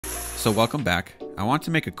So welcome back. I want to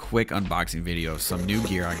make a quick unboxing video of some new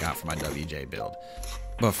gear I got for my WJ build.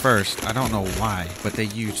 But first, I don't know why, but they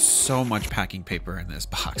used so much packing paper in this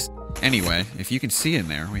box. Anyway, if you can see in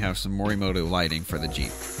there, we have some Morimoto lighting for the Jeep.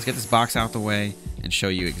 Let's get this box out the way and show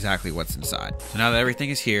you exactly what's inside. So now that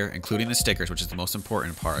everything is here, including the stickers, which is the most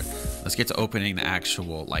important part, let's get to opening the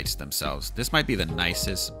actual lights themselves. This might be the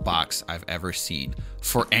nicest box I've ever seen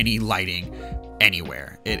for any lighting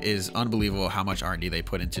anywhere. It is unbelievable how much R&D they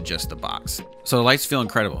put into just the box. So the lights feel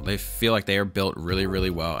incredible. They feel like they are built really, really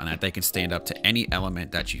well and that they can stand up to any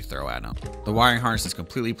element that you throw at them. The wiring harness is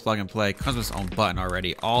completely plug and play, comes with its own button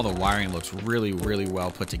already. All the wiring looks really, really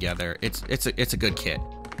well put together. It's a good kit.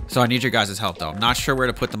 So I need your guys' help though. I'm not sure where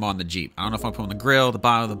to put them on the Jeep. I don't know if I'm putting them on the grill, the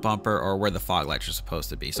bottom of the bumper, or where the fog lights are supposed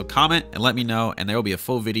to be. So comment and let me know, and there will be a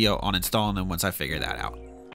full video on installing them once I figure that out.